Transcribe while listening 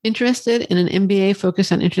Interested in an MBA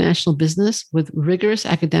focused on international business with rigorous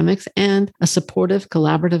academics and a supportive,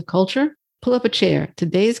 collaborative culture? Pull up a chair.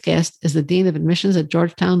 Today's guest is the Dean of Admissions at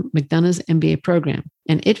Georgetown McDonough's MBA program,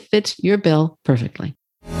 and it fits your bill perfectly.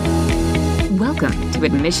 Welcome to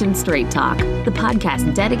Admission Straight Talk, the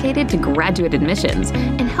podcast dedicated to graduate admissions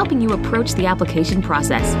and helping you approach the application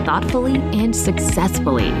process thoughtfully and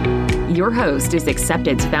successfully. Your host is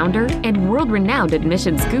Accepted's founder and world-renowned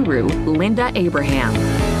admissions guru, Linda Abraham.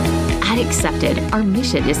 At Accepted, our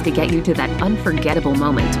mission is to get you to that unforgettable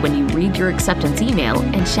moment when you read your acceptance email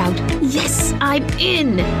and shout, "Yes, I'm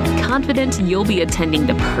in!" Confident you'll be attending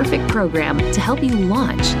the perfect program to help you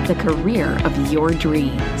launch the career of your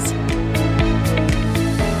dreams.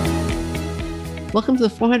 Welcome to the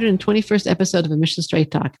 421st episode of Admission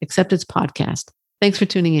Straight Talk, Accepted's podcast. Thanks for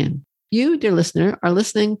tuning in. You, dear listener, are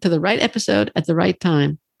listening to the right episode at the right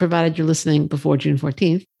time, provided you're listening before June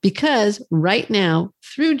 14th, because right now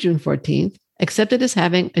through June 14th, Accepted is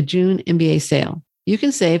having a June MBA sale. You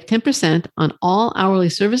can save 10% on all hourly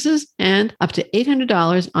services and up to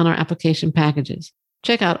 $800 on our application packages.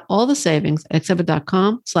 Check out all the savings at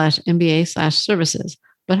accepted.com/MBA/services.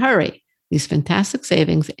 But hurry, these fantastic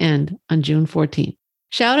savings end on June 14th.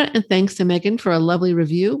 Shout out and thanks to Megan for a lovely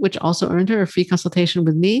review, which also earned her a free consultation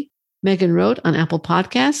with me. Megan wrote on Apple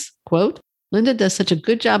Podcasts, quote, "Linda does such a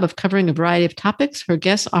good job of covering a variety of topics. Her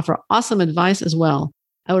guests offer awesome advice as well.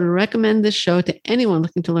 I would recommend this show to anyone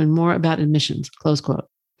looking to learn more about admissions," close quote.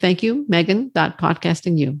 Thank you,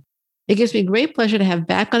 Megan.podcastingyou. It gives me great pleasure to have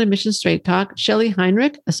back on Admission Straight Talk, Shelley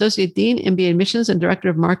Heinrich, Associate Dean, MBA Admissions and Director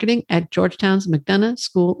of Marketing at Georgetown's McDonough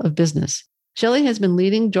School of Business. Shelley has been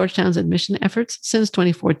leading Georgetown's admission efforts since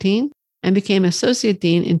 2014 and became Associate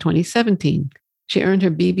Dean in 2017. She earned her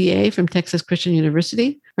BBA from Texas Christian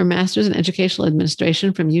University, her Master's in Educational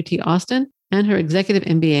Administration from UT Austin, and her Executive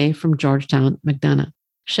MBA from Georgetown McDonough.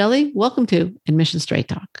 Shelley, welcome to Admission Straight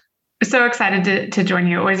Talk. So excited to join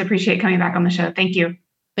you. Always appreciate coming back on the show. Thank you.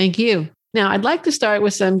 Thank you. Now, I'd like to start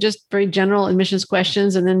with some just very general admissions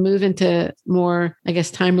questions and then move into more,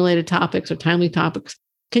 time-related topics or timely topics.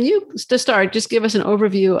 Can you, to start, just give us an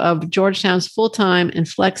overview of Georgetown's full-time and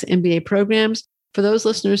flex MBA programs for those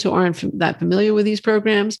listeners who aren't that familiar with these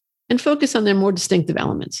programs, and focus on their more distinctive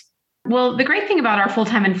elements? Well, the great thing about our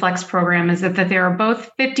full-time and flex program is that they are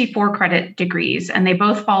both 54 credit degrees, and they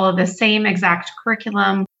both follow the same exact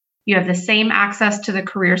curriculum. You have the same access to the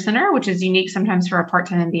Career Center, which is unique sometimes for a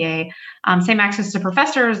part-time MBA, same access to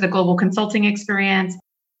professors, the global consulting experience.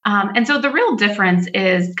 And so the real difference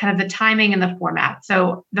is kind of the timing and the format.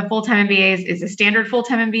 So the full-time MBA is a standard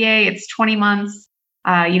full-time MBA. It's 20 months,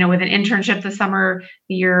 with an internship this summer,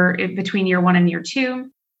 between year 1 and year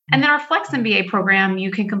 2. And then our Flex MBA program,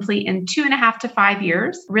 you can complete in 2.5 to 5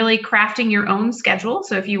 years, really crafting your own schedule.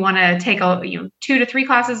 So if you want to take 2 to 3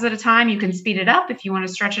 classes at a time, you can speed it up. If you want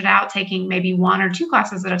to stretch it out, taking maybe 1 or 2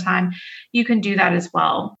 classes at a time, you can do that as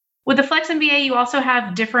well. With the Flex MBA, you also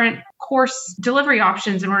have different course delivery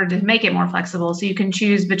options in order to make it more flexible. So you can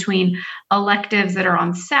choose between electives that are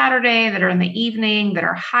on Saturday, that are in the evening, that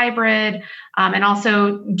are hybrid, and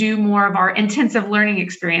also do more of our intensive learning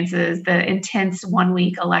experiences, the intense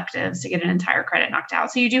 1-week electives to get an entire credit knocked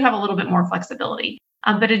out. So you do have a little bit more flexibility.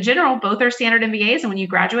 But in general, both are standard MBAs. And when you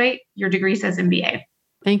graduate, your degree says MBA.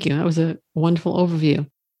 Thank you. That was a wonderful overview.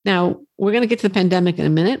 Now, we're going to get to the pandemic in a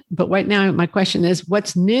minute, but right now my question is,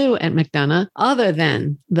 what's new at McDonough other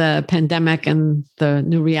than the pandemic and the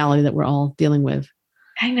new reality that we're all dealing with?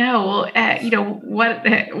 I know.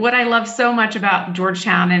 What I love so much about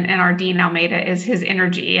Georgetown and our Dean Almeida is his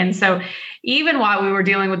energy. And so even while we were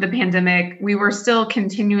dealing with the pandemic, we were still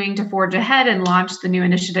continuing to forge ahead and launch the new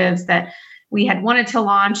initiatives that we had wanted to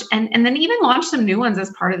launch, and then even launch some new ones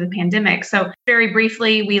as part of the pandemic. So very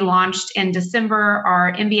briefly, we launched in December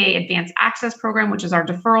our MBA Advanced Access program, which is our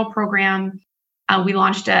deferral program. We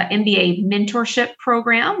launched a MBA mentorship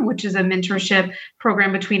program, which is a mentorship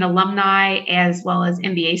program between alumni as well as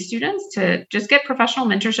MBA students to just get professional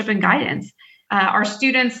mentorship and guidance. Our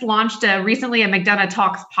students launched recently a McDonough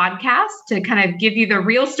Talks podcast to kind of give you the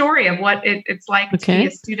real story of what it's like to be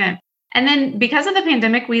a student. And then because of the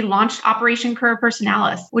pandemic, we launched Operation Career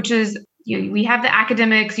Personalis, which is we have the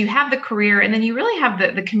academics, you have the career, and then you really have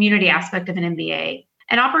the community aspect of an MBA.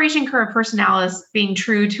 And Operation Career Personalis, being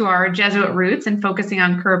true to our Jesuit roots and focusing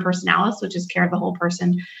on Career Personalis, which is care of the whole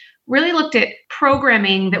person, really looked at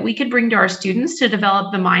programming that we could bring to our students to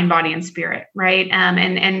develop the mind, body, and spirit, right?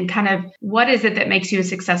 And kind of what is it that makes you a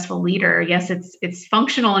successful leader? Yes, it's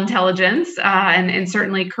functional intelligence and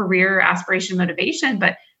certainly career aspiration motivation,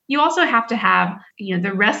 but you also have to have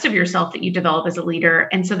the rest of yourself that you develop as a leader,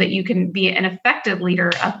 and so that you can be an effective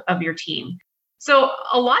leader of your team. So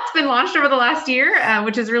a lot's been launched over the last year,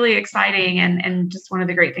 which is really exciting and just one of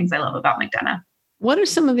the great things I love about McDonough. What are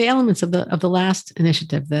some of the elements of the last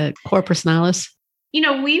initiative, the Core Personalis?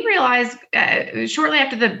 We realized shortly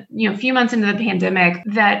after the few months into the pandemic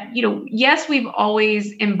that yes, we've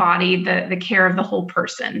always embodied the care of the whole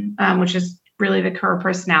person, which is really the Core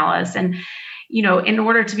Personalis. And in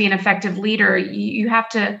order to be an effective leader, you have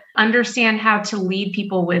to understand how to lead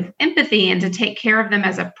people with empathy and to take care of them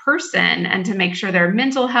as a person and to make sure their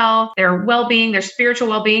mental health, their well-being, their spiritual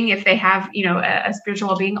well-being, if they have, a spiritual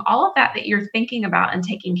well-being, all of that you're thinking about and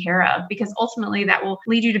taking care of, because ultimately that will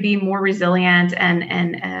lead you to be more resilient and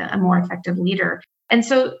a more effective leader. And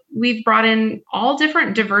so we've brought in all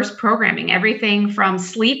different diverse programming, everything from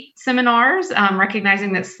sleep seminars,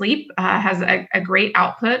 recognizing that sleep has a great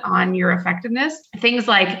output on your effectiveness. Things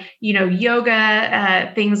like, yoga,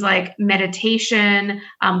 things like meditation,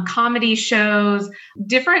 comedy shows,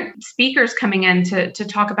 different speakers coming in to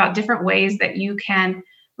talk about different ways that you can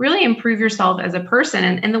really improve yourself as a person.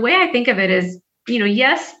 And the way I think of it is,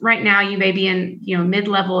 yes, right now you may be in,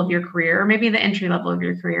 mid-level of your career, or maybe the entry level of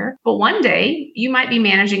your career, but one day you might be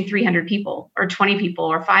managing 300 people or 20 people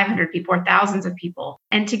or 500 people or thousands of people.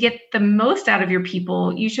 And to get the most out of your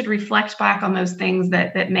people, you should reflect back on those things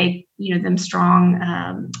that make, them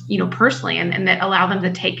strong, personally, and that allow them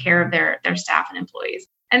to take care of their staff and employees.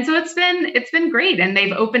 And so it's been great. And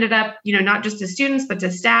they've opened it up, not just to students, but to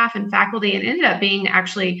staff and faculty, and ended up being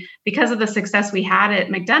actually, because of the success we had at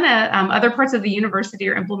McDonough, other parts of the university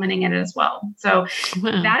are implementing it as well. So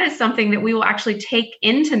That is something that we will actually take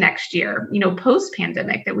into next year,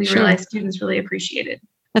 post-pandemic, that we realized students really appreciated.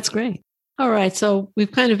 That's great. All right. So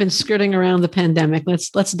we've kind of been skirting around the pandemic.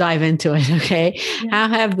 Let's dive into it. Okay. Yeah. How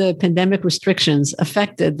have the pandemic restrictions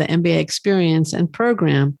affected the MBA experience and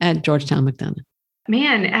program at Georgetown McDonough?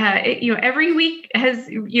 Man, every week has,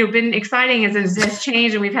 been exciting as it's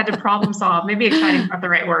changed and we've had to problem solve. Maybe exciting is not the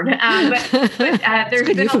right word, but there's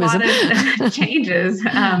been a lot of changes.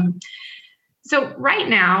 So right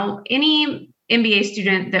now, any MBA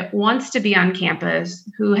student that wants to be on campus,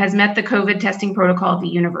 who has met the COVID testing protocol at the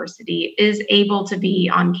university, is able to be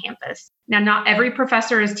on campus. Now, not every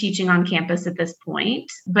professor is teaching on campus at this point,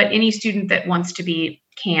 but any student that wants to be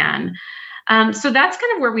can. So that's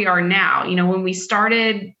kind of where we are now. When we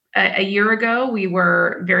started a year ago, we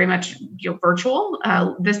were very much virtual.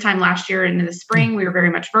 This time last year into the spring, we were very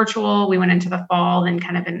much virtual. We went into the fall and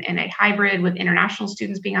kind of in a hybrid with international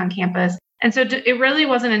students being on campus. And so it really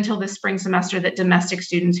wasn't until the spring semester that domestic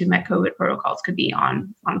students who met COVID protocols could be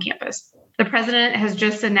on campus. The president has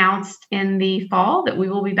just announced in the fall that we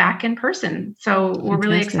will be back in person. So we're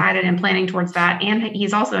really excited and planning towards that. And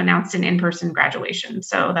he's also announced an in-person graduation.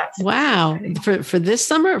 So that's wow. For this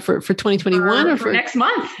summer, for 2021 or for next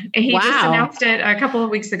month. He just announced it a couple of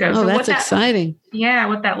weeks ago. Oh, so that's exciting. Yeah.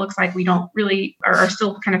 What that looks like, we don't really are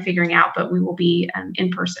still kind of figuring out, but we will be in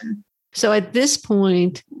person. So at this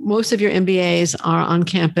point, most of your MBAs are on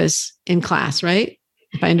campus in class, right?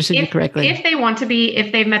 If I understood you correctly. If they want to be,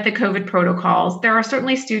 if they've met the COVID protocols, there are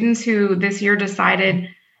certainly students who this year decided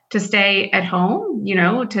to stay at home,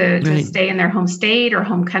 to stay in their home state or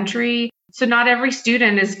home country. So not every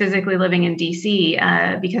student is physically living in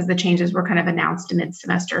DC because the changes were kind of announced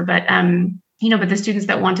mid-semester. But, but the students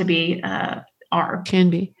that want to be are. Can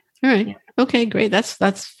be. All right. Yeah. Okay, great. That's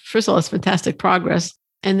first of all, it's fantastic progress.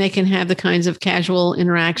 And they can have the kinds of casual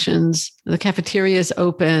interactions. The cafeteria is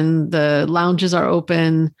open, the lounges are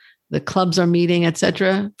open, the clubs are meeting, et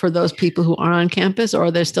cetera, for those people who are on campus, or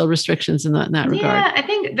are there still restrictions in that regard? Yeah, I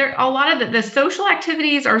think there a lot of the social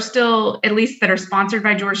activities are still, at least that are sponsored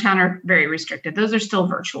by Georgetown, are very restricted. Those are still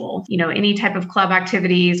virtual. Any type of club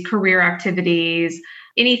activities, career activities,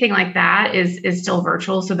 anything like that is still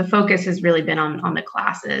virtual. So the focus has really been on the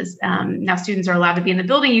classes. Now students are allowed to be in the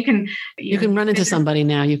building. You can run into somebody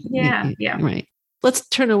now. Yeah. Right. Let's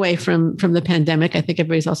turn away from the pandemic. I think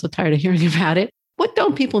everybody's also tired of hearing about it. What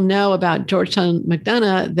don't people know about Georgetown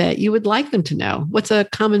McDonough that you would like them to know? What's a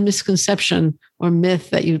common misconception or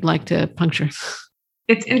myth that you'd like to puncture?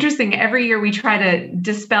 It's interesting. Every year we try to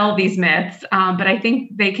dispel these myths, but I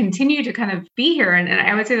think they continue to kind of be here. And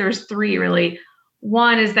I would say there's three really.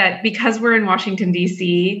 One is that because we're in Washington,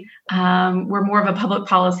 D.C., we're more of a public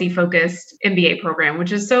policy focused MBA program,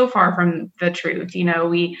 which is so far from the truth.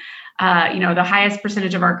 The highest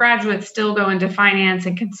percentage of our graduates still go into finance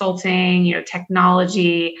and consulting,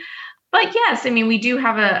 technology. But yes, we do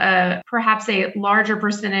have perhaps a larger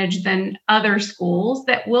percentage than other schools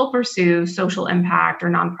that will pursue social impact or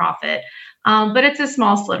nonprofit. But it's a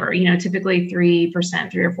small sliver, typically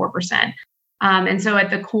 3%, 3 or 4%. And so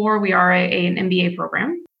at the core, we are an MBA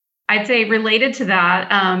program. I'd say related to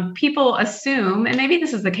that, people assume, and maybe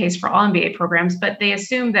this is the case for all MBA programs, but they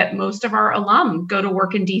assume that most of our alum go to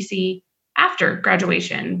work in DC after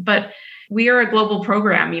graduation. But we are a global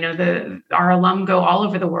program. Our alum go all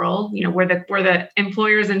over the world. Where the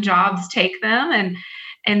employers and jobs take them,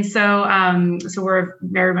 and so we're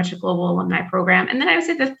very much a global alumni program. And then I would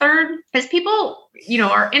say the third is people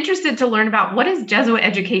are interested to learn about what does Jesuit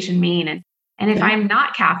education mean, and if I'm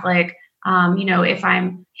not Catholic. If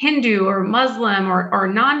I'm Hindu or Muslim or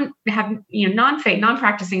non-faith,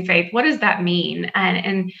 non-practicing faith, what does that mean?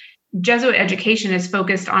 And Jesuit education is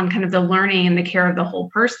focused on kind of the learning and the care of the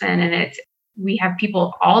whole person. And we have people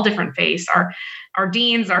of all different faiths. Our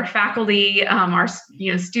deans, our faculty, our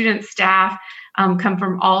student staff come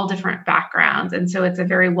from all different backgrounds. And so it's a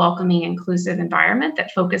very welcoming, inclusive environment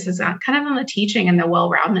that focuses on kind of on the teaching and the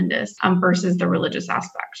well-roundedness versus the religious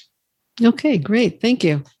aspect. Okay, great. Thank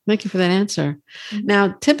you. Thank you for that answer. Mm-hmm. Now,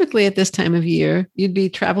 typically at this time of year, you'd be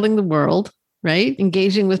traveling the world, right?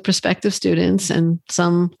 Engaging with prospective students, and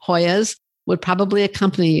some Hoyas would probably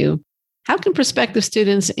accompany you. How can prospective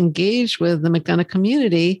students engage with the McDonough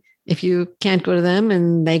community if you can't go to them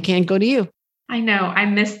and they can't go to you? I know. I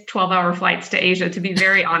missed 12-hour flights to Asia, to be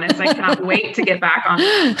very honest. I cannot wait to get back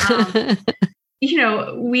on.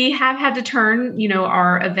 We have had to turn,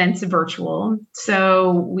 our events virtual.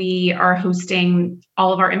 So we are hosting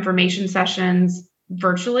all of our information sessions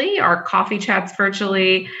virtually, our coffee chats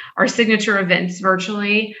virtually, our signature events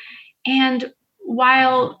virtually. And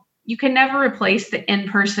while you can never replace the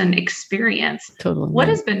in-person experience, totally. What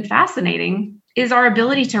has been fascinating is our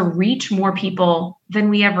ability to reach more people than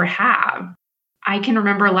we ever have. I can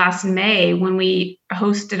remember last May when we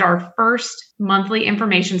hosted our first monthly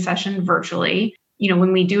information session virtually.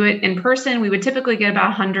 When we do it in person, we would typically get about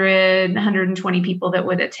 100, 120 people that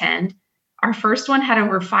would attend. Our first one had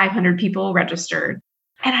over 500 people registered.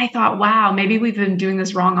 And I thought, wow, maybe we've been doing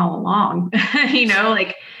this wrong all along.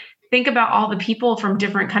 Think about all the people from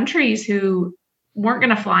different countries who weren't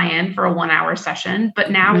going to fly in for a 1-hour session, but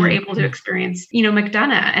now we're able to experience,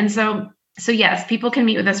 McDonough. And so yes, people can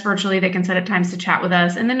meet with us virtually. They can set up times to chat with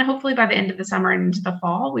us. And then hopefully by the end of the summer and into the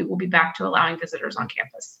fall, we will be back to allowing visitors on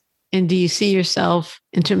campus. And do you see yourself,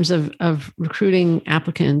 in terms of recruiting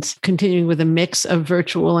applicants, continuing with a mix of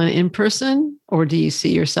virtual and in-person? Or do you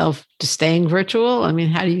see yourself just staying virtual? I mean,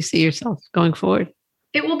 how do you see yourself going forward?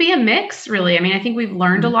 It will be a mix, really. I mean, I think we've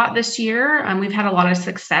learned a lot this year. We've had a lot of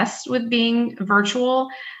success with being virtual.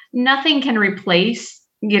 Nothing can replace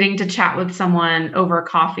getting to chat with someone over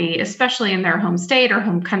coffee, especially in their home state or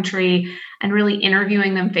home country, and really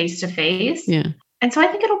interviewing them face to face. Yeah. And so I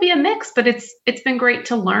think it'll be a mix, but it's been great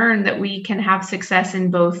to learn that we can have success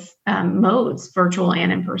in both modes, virtual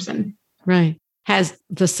and in person. Right. Has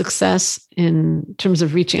the success in terms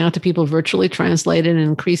of reaching out to people virtually translated in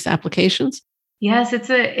increased applications? Yes,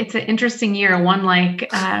 it's an interesting year, one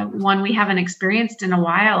we haven't experienced in a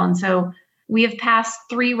while. And so we have passed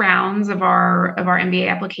 3 rounds of our MBA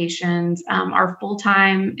applications. Our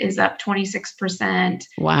full-time is up 26%.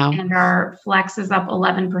 Wow. And our flex is up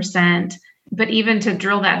 11%. But even to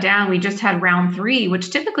drill that down, we just had round 3, which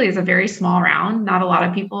typically is a very small round. Not a lot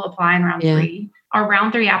of people apply in round 3. Our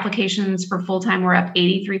round 3 applications for full-time were up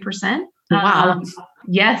 83%. Wow.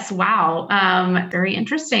 Yes. Wow. Very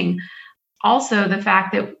interesting. Also, the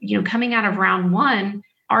fact that, coming out of round 1,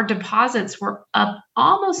 our deposits were up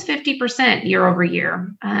almost 50% year over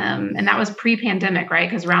year. And that was pre-pandemic, right?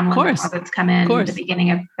 Because round 1 deposits come in at the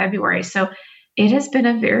beginning of February. So it has been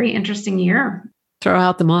a very interesting year. Throw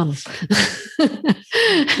out the models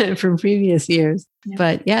from previous years. Yeah.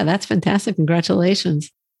 But yeah, that's fantastic.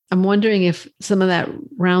 Congratulations. I'm wondering if some of that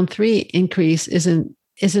round 3 increase isn't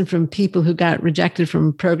from people who got rejected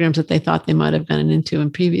from programs that they thought they might have gotten into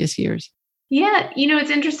in previous years. Yeah,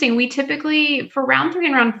 it's interesting. We typically, for round 3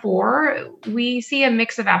 and round 4, we see a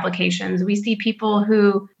mix of applications. We see people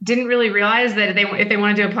who didn't really realize that if they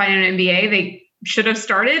wanted to apply in an MBA, they should have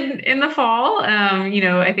started in the fall.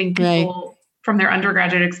 I think people from their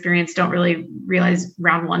undergraduate experience don't really realize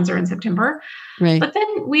round 1s are in September. Right. But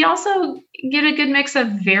then we also get a good mix of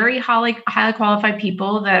very highly qualified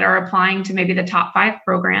people that are applying to maybe the top 5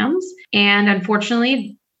 programs. And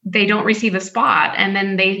unfortunately, they don't receive a spot. And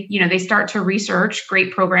then they start to research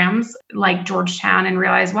great programs like Georgetown and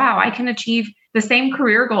realize, wow, I can achieve the same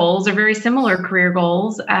career goals or very similar career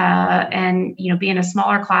goals and be in a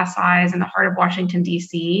smaller class size in the heart of Washington,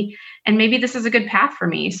 D.C. And maybe this is a good path for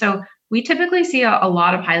me. So we typically see a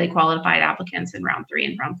lot of highly qualified applicants in round 3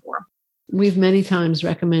 and round 4. We've many times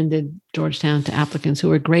recommended Georgetown to applicants who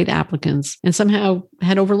were great applicants and somehow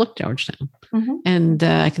had overlooked Georgetown. Mm-hmm. And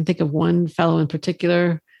I can think of one fellow in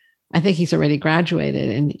particular I think he's already graduated,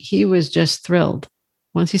 and he was just thrilled.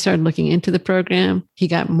 Once he started looking into the program, he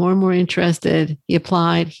got more and more interested. He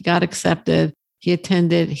applied, he got accepted, he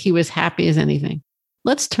attended, he was happy as anything.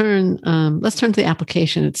 Let's turn to the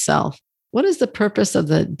application itself. What is the purpose of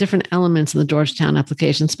the different elements of the Georgetown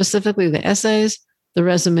application, specifically the essays, the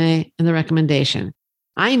resume, and the recommendation?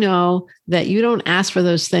 I know that you don't ask for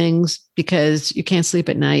those things because you can't sleep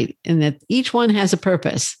at night, and that each one has a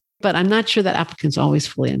purpose, but I'm not sure that applicants always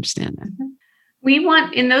fully understand that. We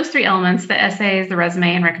want, in those three elements, the essays, the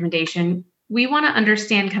resume, and recommendation, we want to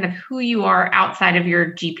understand kind of who you are outside of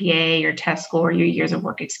your GPA, your test score, your years of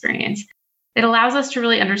work experience. It allows us to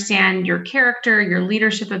really understand your character, your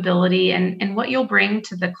leadership ability, and what you'll bring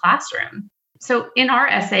to the classroom. So in our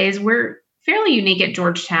essays, we're fairly unique at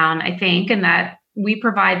Georgetown, I think, in that we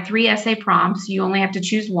provide 3 essay prompts. You only have to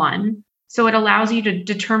choose one. So it allows you to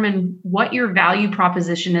determine what your value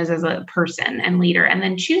proposition is as a person and leader, and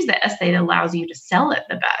then choose the essay that allows you to sell it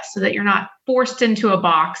the best so that you're not forced into a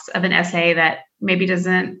box of an essay that maybe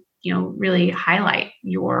doesn't, really highlight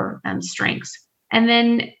your strengths. And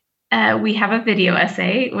then we have a video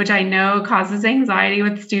essay, which I know causes anxiety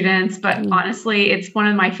with students, but honestly, it's one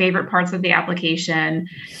of my favorite parts of the application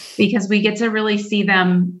because we get to really see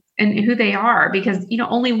them and who they are, because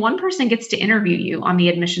only one person gets to interview you on the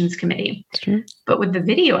admissions committee. True. But with the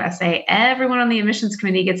video essay, everyone on the admissions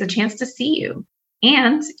committee gets a chance to see you,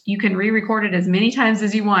 and you can re-record it as many times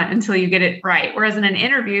as you want until you get it right. Whereas in an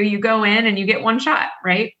interview, you go in and you get one shot,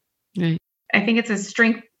 right? Right. I think it's a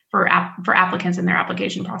strength for applicants in their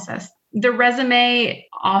application process. The resume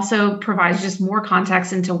also provides just more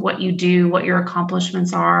context into what you do, what your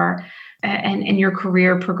accomplishments are, and your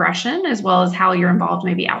career progression, as well as how you're involved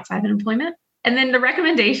maybe outside of employment. And then the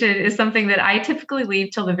recommendation is something that I typically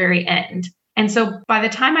leave till the very end. And so by the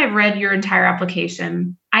time I've read your entire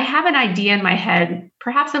application, I have an idea in my head,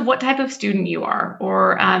 perhaps of what type of student you are,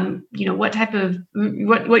 or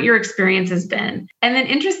what your experience has been. And then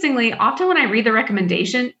interestingly, often when I read the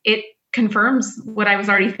recommendation, it confirms what I was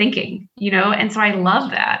already thinking, and so I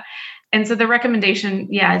love that. And so the recommendation,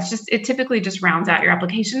 it typically just rounds out your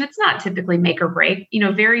application. It's not typically make or break.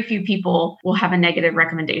 Very few people will have a negative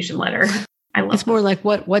recommendation letter. It's more like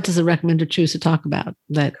what does a recommender choose to talk about?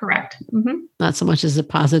 That correct. Mm-hmm. Not so much as a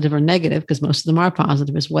positive or negative, because most of them are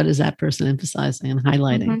positive, is what is that person emphasizing and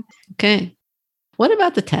highlighting? Mm-hmm. Okay. What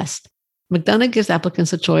about the test? McDonough gives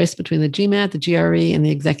applicants a choice between the GMAT, the GRE, and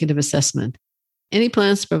the executive assessment. Any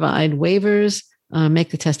plans to provide waivers, make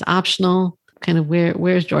the test optional? Kind of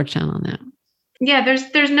where's Georgetown on that? Yeah,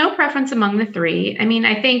 there's no preference among the three. I mean,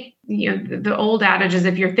 I think, the old adage is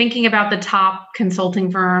if you're thinking about the top consulting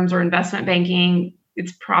firms or investment banking,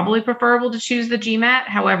 it's probably preferable to choose the GMAT.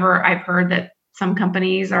 However, I've heard that some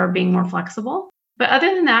companies are being more flexible. But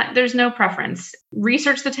other than that, there's no preference.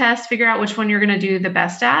 Research the test, figure out which one you're going to do the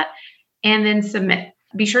best at, and then submit.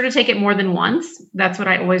 Be sure to take it more than once. That's what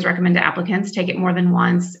I always recommend to applicants. Take it more than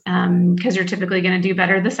once because you're typically going to do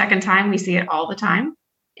better the second time. We see it all the time.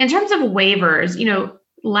 In terms of waivers,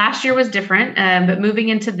 last year was different, but moving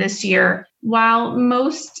into this year, while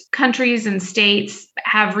most countries and states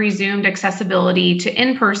have resumed accessibility to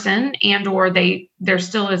in-person and/or there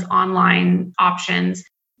still is online options,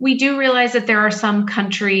 we do realize that there are some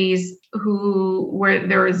countries where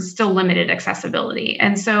there is still limited accessibility.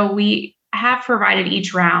 And so we have provided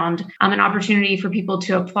each round an opportunity for people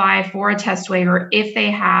to apply for a test waiver if they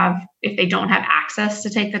don't have access to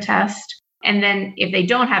take the test. And then if they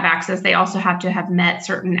don't have access, they also have to have met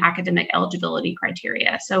certain academic eligibility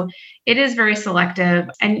criteria. So it is very selective.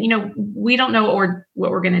 And, we don't know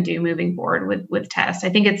what we're going to do moving forward with tests. I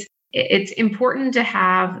think it's important to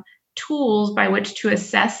have tools by which to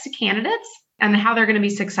assess candidates and how they're going to be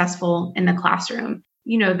successful in the classroom.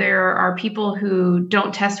 There are people who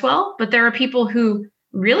don't test well, but there are people who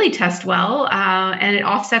really test well, and it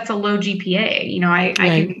offsets a low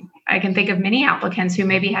GPA. I can think of many applicants who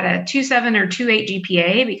maybe had a 2.7 or 2.8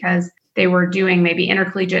 GPA because they were doing maybe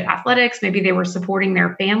intercollegiate athletics. Maybe they were supporting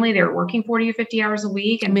their family. They were working 40 or 50 hours a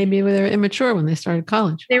week. And maybe they were immature when they started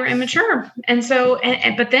college. They were immature. And so,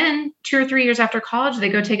 but then 2 or 3 years after college, they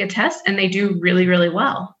go take a test and they do really, really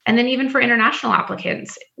well. And then even for international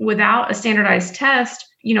applicants, without a standardized test,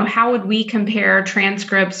 how would we compare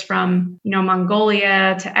transcripts from,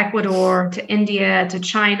 Mongolia to Ecuador to India to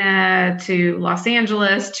China to Los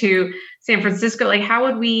Angeles to San Francisco? Like, how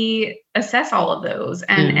would we assess all of those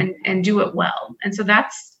and do it well? And so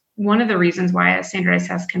that's one of the reasons why a standardized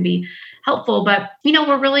test can be helpful. But,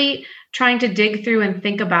 we're really trying to dig through and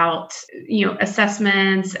think about,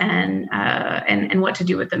 assessments and what to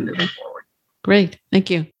do with them moving forward. Great.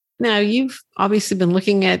 Thank you. Now, you've obviously been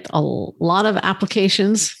looking at a lot of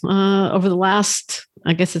applications over the last,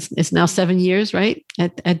 I guess it's now 7 years, right,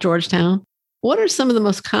 at Georgetown. What are some of the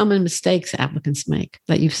most common mistakes applicants make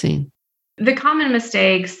that you've seen? The common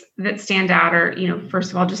mistakes that stand out are,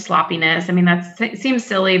 first of all, just sloppiness. I mean, that seems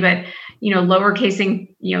silly, but,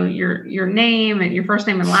 lowercasing, your name and your first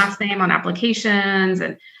name and last name on applications,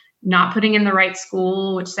 and not putting in the right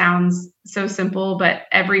school, which sounds so simple, but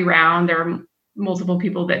every round there are multiple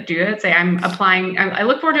people that do it. Say, I'm applying, I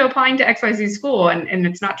look forward to applying to XYZ school, and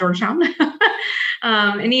it's not Georgetown.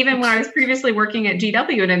 And even when I was previously working at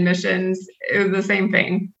GW in admissions, it was the same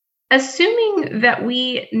thing. Assuming that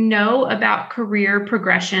we know about the career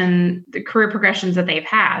progressions that they've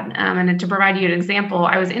had. And to provide you an example,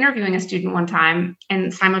 I was interviewing a student one time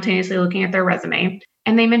and simultaneously looking at their resume.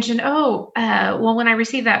 And they mentioned, well, when I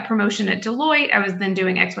received that promotion at Deloitte, I was then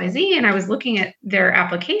doing XYZ, and I was looking at their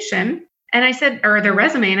application. And I said, or their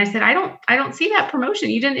resume, and I said, I don't see that promotion.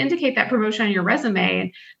 You didn't indicate that promotion on your resume.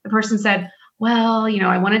 And the person said, well,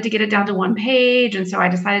 I wanted to get it down to one page. And so I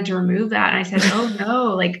decided to remove that. And I said, oh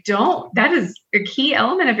no, don't, that is a key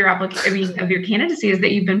element of your application, of your candidacy, is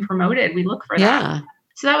that you've been promoted. We look for that.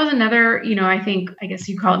 So that was another, I guess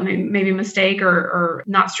you call it maybe mistake or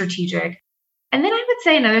not strategic. And then I would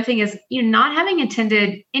say another thing is, not having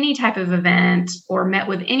attended any type of event or met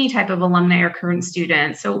with any type of alumni or current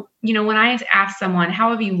students. So, when I ask someone,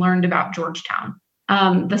 how have you learned about Georgetown?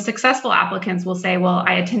 The successful applicants will say, well,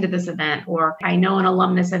 I attended this event, or I know an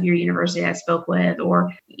alumnus of your university I spoke with,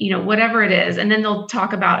 or, whatever it is. And then they'll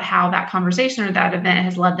talk about how that conversation or that event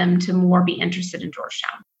has led them to more be interested in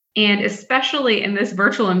Georgetown. And especially in this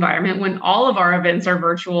virtual environment, when all of our events are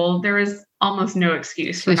virtual, there is almost no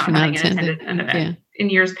excuse for not having attended an event. Yeah. In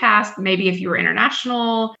years past, maybe if you were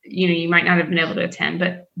international, you might not have been able to attend.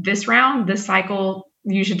 But this round, this cycle,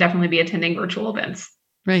 you should definitely be attending virtual events.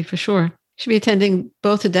 Right, for sure. You should be attending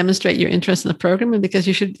both to demonstrate your interest in the program, and because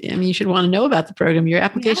you should want to know about the program. Your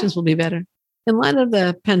applications will be better. In light of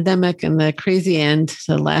the pandemic and the crazy end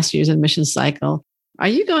to last year's admissions cycle, are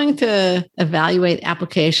you going to evaluate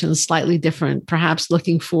applications slightly different, perhaps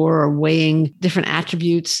looking for or weighing different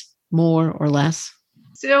attributes more or less?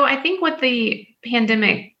 So I think what the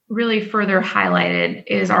pandemic really further highlighted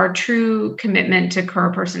is our true commitment to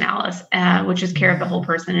cura personalis, which is care of the whole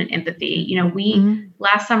person and empathy. We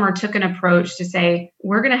last summer took an approach to say,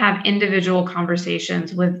 we're going to have individual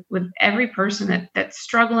conversations with every person that's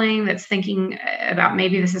struggling, that's thinking about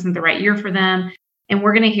maybe this isn't the right year for them. And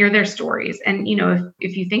we're going to hear their stories. And,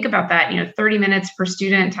 if you think about that, 30 minutes per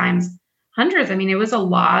student times hundreds, it was a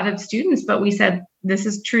lot of students, but we said, this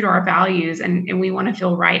is true to our values. And we want to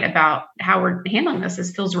feel right about how we're handling this.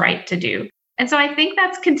 This feels right to do. And so I think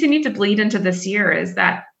that's continued to bleed into this year, is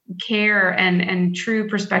that care and true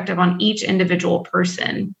perspective on each individual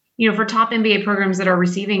person. For top MBA programs that are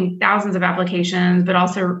receiving thousands of applications, but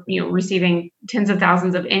also, receiving tens of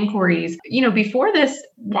thousands of inquiries, before this,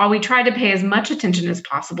 while we tried to pay as much attention as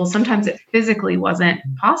possible, sometimes it physically wasn't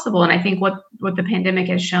possible. And I think what the pandemic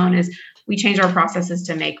has shown is we change our processes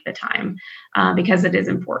to make the time because it is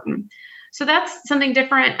important. So that's something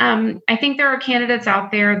different. I think there are candidates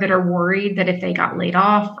out there that are worried that if they got laid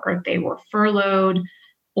off, or if they were furloughed,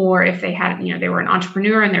 or if they had, they were an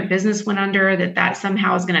entrepreneur and their business went under, that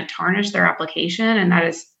somehow is going to tarnish their application. And that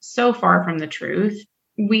is so far from the truth.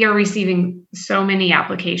 We are receiving so many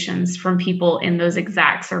applications from people in those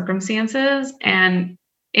exact circumstances. And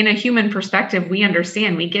in a human perspective, we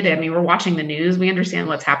understand, we get it. We're watching the news. We understand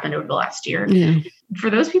what's happened over the last year. Yeah. For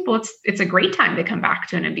those people, it's a great time to come back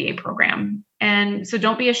to an MBA program. And so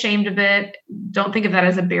don't be ashamed of it. Don't think of that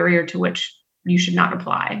as a barrier to which you should not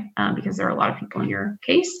apply, because there are a lot of people in your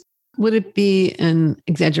case. Would it be an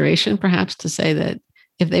exaggeration, perhaps, to say that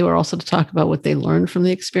if they were also to talk about what they learned from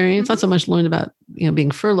the experience, not so much learned about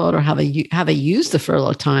being furloughed or how they use the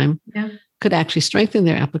furlough time, could actually strengthen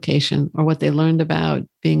their application, or what they learned about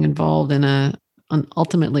being involved in an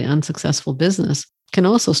ultimately unsuccessful business can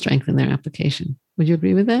also strengthen their application? Would you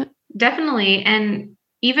agree with that? Definitely. And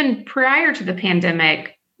even prior to the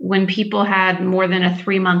pandemic, when people had more than a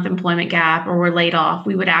 3-month employment gap or were laid off,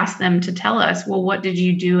 we would ask them to tell us, well, what did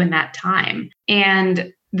you do in that time?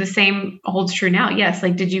 And the same holds true now. Yes.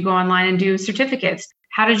 Did you go online and do certificates?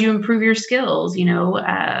 How did you improve your skills?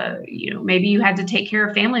 Maybe you had to take care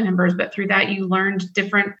of family members, but through that, you learned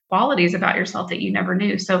different qualities about yourself that you never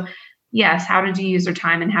knew. So yes, how did you use your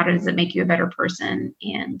time, and how does it make you a better person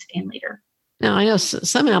and leader? Now, I know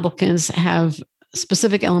some applicants have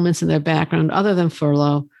specific elements in their background other than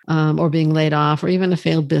furlough or being laid off or even a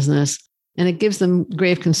failed business, and it gives them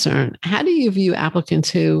grave concern. How do you view applicants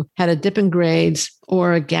who had a dip in grades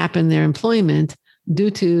or a gap in their employment,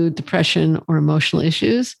 due to depression or emotional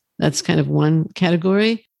issues. That's kind of one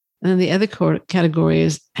category. And then the other category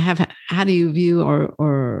is how do you view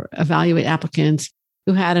or evaluate applicants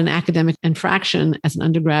who had an academic infraction as an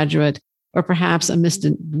undergraduate or perhaps a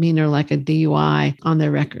misdemeanor like a DUI on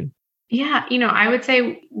their record? Yeah, I would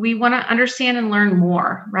say we want to understand and learn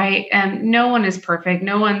more, right? And no one is perfect.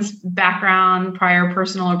 No one's background, prior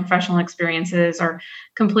personal or professional experiences are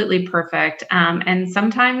completely perfect. And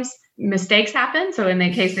sometimes mistakes happen. So in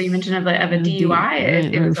the case that you mentioned of a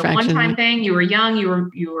DUI, it was a one-time thing. You were young. You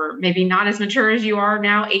were maybe not as mature as you are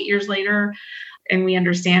now, 8 years later. And we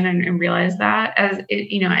understand and realize that and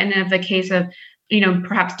in the case of,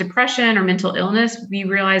 perhaps depression or mental illness, we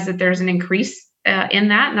realize that there's an increase in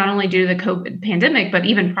that, not only due to the COVID pandemic, but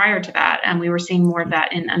even prior to that. And we were seeing more of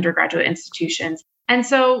that in undergraduate institutions. And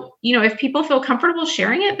so, if people feel comfortable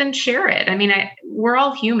sharing it, then share it. I mean, we're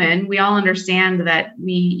all human. We all understand that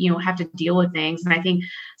we, have to deal with things. And I think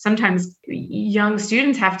sometimes young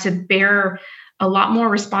students have to bear a lot more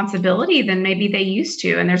responsibility than maybe they used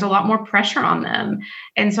to. And there's a lot more pressure on them.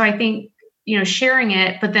 And so I think, sharing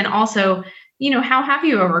it, but then also, how have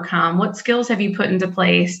you overcome? What skills have you put into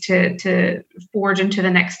place to forge into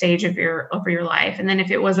the next stage of your life? And then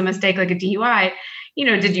if it was a mistake like a DUI,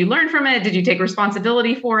 did you learn from it? Did you take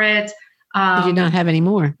responsibility for it? Did you not have any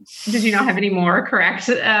more? Did you not have any more? Correct.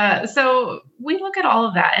 So we look at all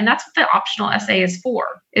of that. And that's what the optional essay is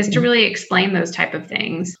for, is to really explain those type of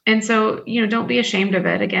things. And so, don't be ashamed of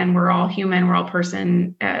it. Again, we're all human. We're all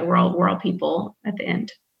person. We're all people at the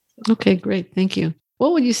end. Okay, great. Thank you.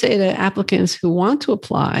 What would you say to applicants who want to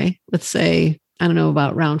apply, let's say, I don't know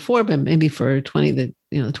about round 4, but maybe for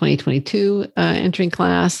 2022 entering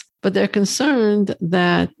class, but they're concerned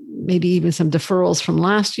that maybe even some deferrals from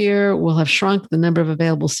last year will have shrunk the number of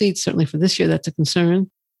available seats. Certainly for this year, that's a concern.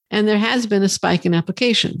 And there has been a spike in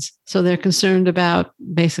applications. So they're concerned about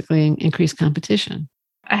basically increased competition.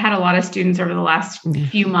 I had a lot of students over the last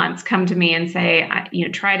few months come to me and say,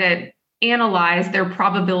 try to analyze their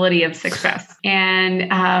probability of success.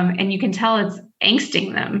 And you can tell it's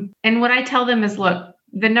angsting them. And what I tell them is, look,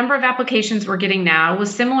 the number of applications we're getting now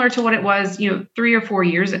was similar to what it was, 3 or 4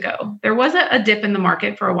 years ago. There was a dip in the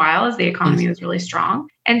market for a while as the economy was really strong.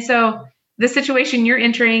 And so the situation you're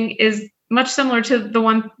entering is much similar to the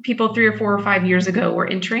one people 3 or 4 or 5 years ago were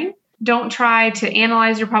entering. Don't try to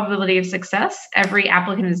analyze your probability of success. Every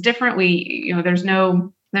applicant is different. There's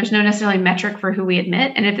no necessarily metric for who we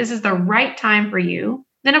admit. And if this is the right time for you,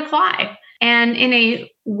 then apply. And in a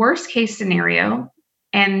worst case scenario,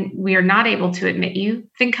 and we are not able to admit you,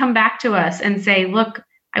 then come back to us and say, look,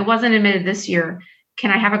 I wasn't admitted this year.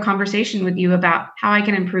 Can I have a conversation with you about how I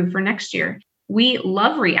can improve for next year? We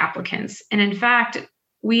love reapplicants. And in fact,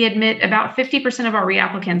 we admit about 50% of our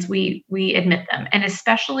reapplicants, we admit them. And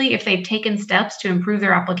especially if they've taken steps to improve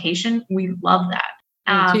their application, we love that.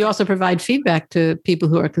 So you also provide feedback to people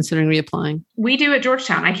who are considering reapplying. We do at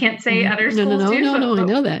Georgetown. I can't say other schools do. No, I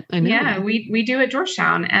know that. Yeah, we do at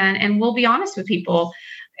Georgetown. And we'll be honest with people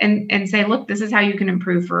and say, look, this is how you can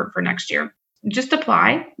improve for next year. Just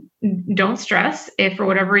apply. Don't stress. If for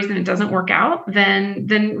whatever reason it doesn't work out, then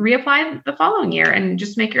reapply the following year and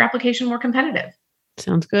just make your application more competitive.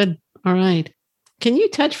 Sounds good. All right. Can you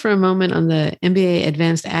touch for a moment on the MBA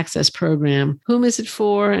Advanced Access Program? Whom is it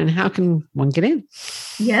for and how can one get in?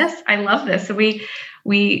 Yes, I love this. So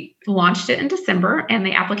we launched it in December and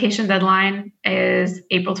the application deadline is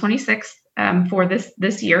April 26th for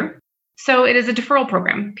this year. So it is a deferral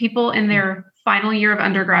program. People in their final year of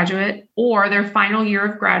undergraduate or their final year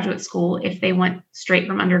of graduate school, if they went straight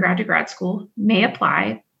from undergrad to grad school, may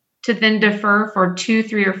apply to then defer for 2,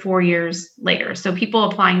 3, or 4 years later. So people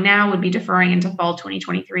applying now would be deferring into fall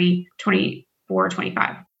 2023, 24,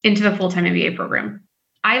 25 into the full-time MBA program.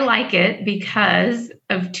 I like it because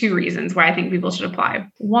of 2 reasons why I think people should apply.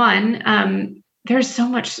 One, there's so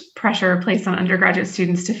much pressure placed on undergraduate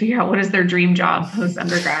students to figure out what is their dream job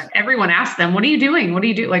post-undergrad. Everyone asks them, what are you doing? What do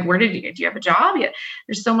you do? Like, do you have a job yet?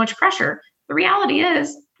 There's so much pressure. The reality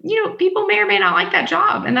is, people may or may not like that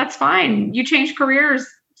job, and that's fine. You change careers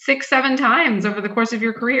 6, 7 times over the course of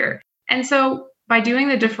your career. And so by doing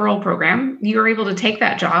the deferral program, you are able to take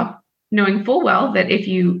that job knowing full well that if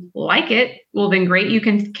you like it, well, then great, you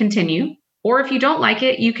can continue. Or if you don't like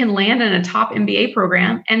it, you can land in a top MBA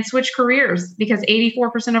program and switch careers because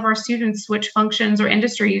 84% of our students switch functions or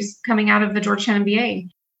industries coming out of the Georgetown MBA.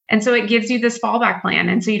 And so it gives you this fallback plan.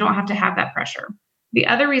 And so you don't have to have that pressure. The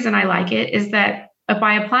other reason I like it is that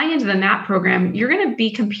by applying into the MAP program, you're going to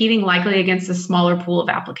be competing likely against a smaller pool of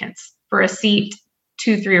applicants for a seat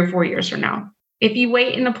 2, 3, or 4 years from now. If you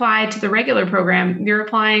wait and apply to the regular program, you're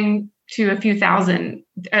applying to a few thousand,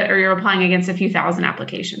 or you're applying against a few thousand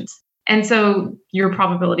applications. And so your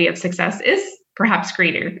probability of success is perhaps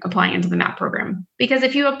greater applying into the MAP program. Because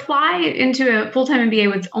if you apply into a full-time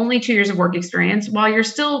MBA with only 2 years of work experience, while you're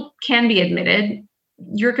still can be admitted,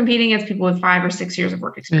 you're competing against people with 5 or 6 years of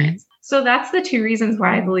work experience. So that's the two reasons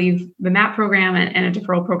why I believe the MAP program and a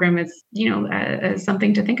deferral program is,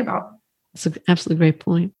 something to think about. That's an absolutely great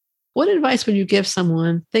point. What advice would you give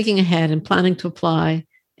someone thinking ahead and planning to apply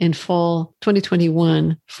in fall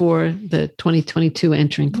 2021 for the 2022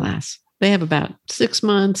 entering class? They have about 6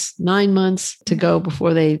 months, 9 months to go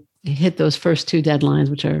before they hit those first two deadlines,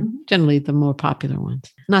 which are generally the more popular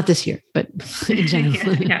ones. Not this year, but in general.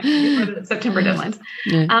 For the September deadlines.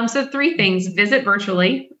 Yeah. So 3 things: visit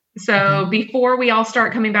virtually. So before we all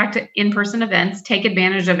start coming back to in-person events, take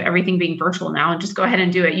advantage of everything being virtual now and just go ahead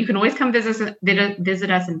and do it. You can always come visit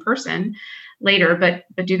us in person later, but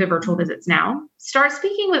do the virtual visits now. Start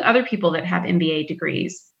speaking with other people that have MBA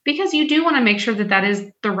degrees, because you do want to make sure that that is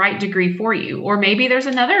the right degree for you. Or maybe there's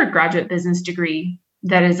another graduate business degree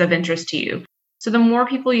that is of interest to you. So the more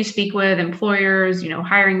people you speak with, employers,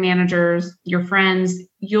 hiring managers, your friends,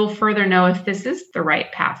 you'll further know if this is the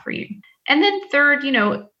right path for you. And then third,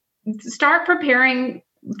 start preparing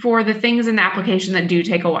for the things in the application that do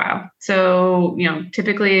take a while. So,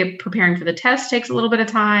 typically preparing for the test takes a little bit of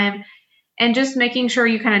time, and just making sure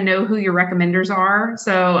you kind of know who your recommenders are.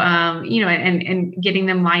 So, and getting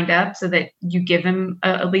them lined up so that you give them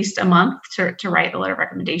at least a month to write the letter of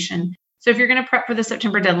recommendation. So if you're going to prep for the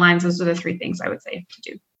September deadlines, those are the 3 things I would say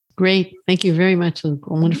to do. Great. Thank you very much for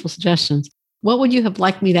wonderful suggestions. What would you have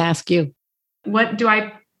liked me to ask you? What do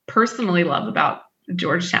I personally love about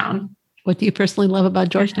Georgetown? What do you personally love about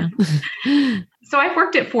Georgetown? So I've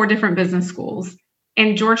worked at 4 different business schools,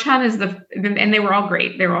 and Georgetown is and they were all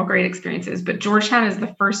great. They were all great experiences, but Georgetown is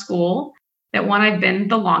the first school that I've been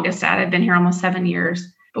the longest at. I've been here almost 7 years,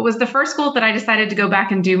 but was the first school that I decided to go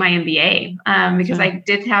back and do my MBA because I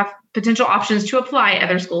did have potential options to apply at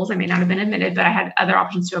other schools. I may not have been admitted, but I had other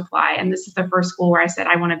options to apply. And this is the first school where I said,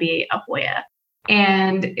 I want to be a Hoya.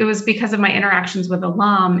 And it was because of my interactions with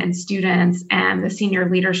alum and students and the senior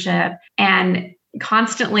leadership, and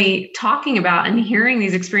constantly talking about and hearing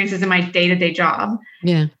these experiences in my day-to-day job.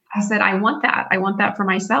 Yeah. I said, I want that. I want that for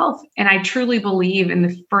myself. And I truly believe in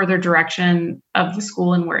the further direction of the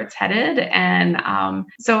school and where it's headed. And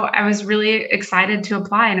so I was really excited to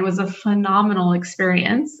apply, and it was a phenomenal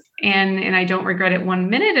experience. And I don't regret it 1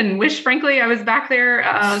 minute, and wish, frankly, I was back there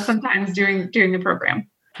sometimes during the program.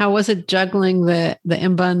 How was it juggling the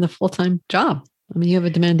MBA and the full-time job? I mean, you have a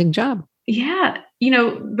demanding job. Yeah.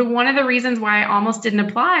 One of the reasons why I almost didn't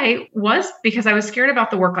apply was because I was scared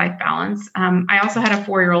about the work-life balance. I also had a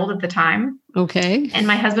 4-year-old at the time. Okay. And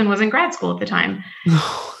my husband was in grad school at the time.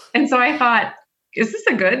 And so I thought, is this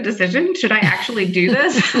a good decision? Should I actually do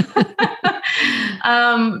this?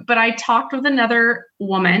 But I talked with another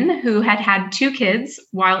woman who had 2 kids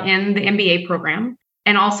while in the MBA program,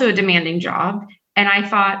 and also a demanding job. And I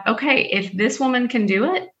thought, okay, if this woman can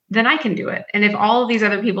do it, then I can do it. And if all of these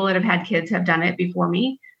other people that have had kids have done it before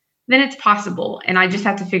me, then it's possible. And I just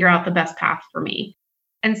have to figure out the best path for me.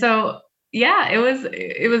 And so, yeah,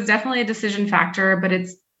 it was definitely a decision factor, but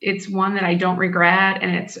it's one that I don't regret.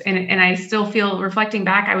 And I still feel, reflecting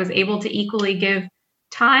back, I was able to equally give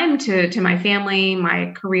time to my family,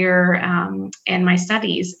 my career, and my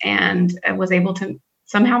studies, and I was able to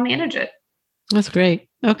somehow manage it. That's great.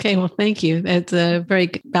 Okay. Well, thank you. That's a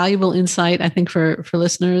very valuable insight, I think, for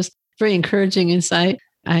listeners. Very encouraging insight.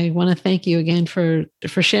 I want to thank you again for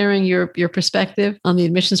sharing your perspective on the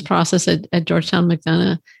admissions process at Georgetown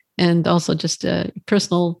McDonough, and also just a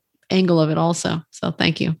personal angle of it also. So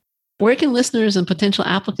thank you. Where can listeners and potential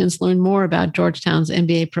applicants learn more about Georgetown's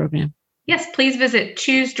MBA program? Yes, please visit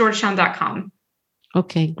choosegeorgetown.com.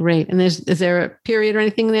 Okay, great. And is there a period or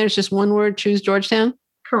anything there? It's just one word, Choose Georgetown?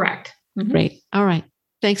 Correct. Mm-hmm. Great. All right.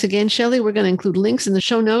 Thanks again, Shelley. We're going to include links in the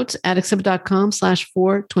show notes at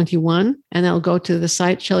accepted.com/421, and that'll go to the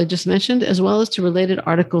site Shelley just mentioned, as well as to related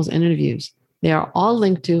articles and interviews. They are all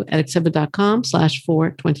linked to at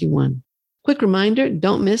accepted.com/421. Quick reminder,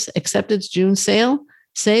 don't miss Accepted's June sale.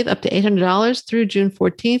 Save up to $800 through June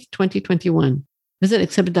 14th, 2021. Visit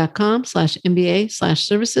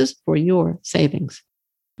accepted.com/MBA/services for your savings.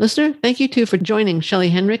 Listener, thank you too for joining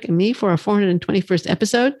Shelley Henrich and me for our 421st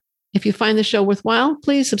episode. If you find the show worthwhile,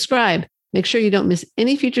 please subscribe. Make sure you don't miss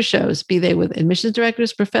any future shows, be they with admissions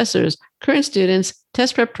directors, professors, current students,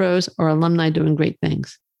 test prep pros, or alumni doing great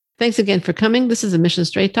things. Thanks again for coming. This is Admissions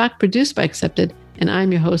Straight Talk, produced by Accepted, and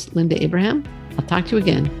I'm your host, Linda Abraham. I'll talk to you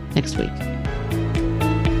again next week.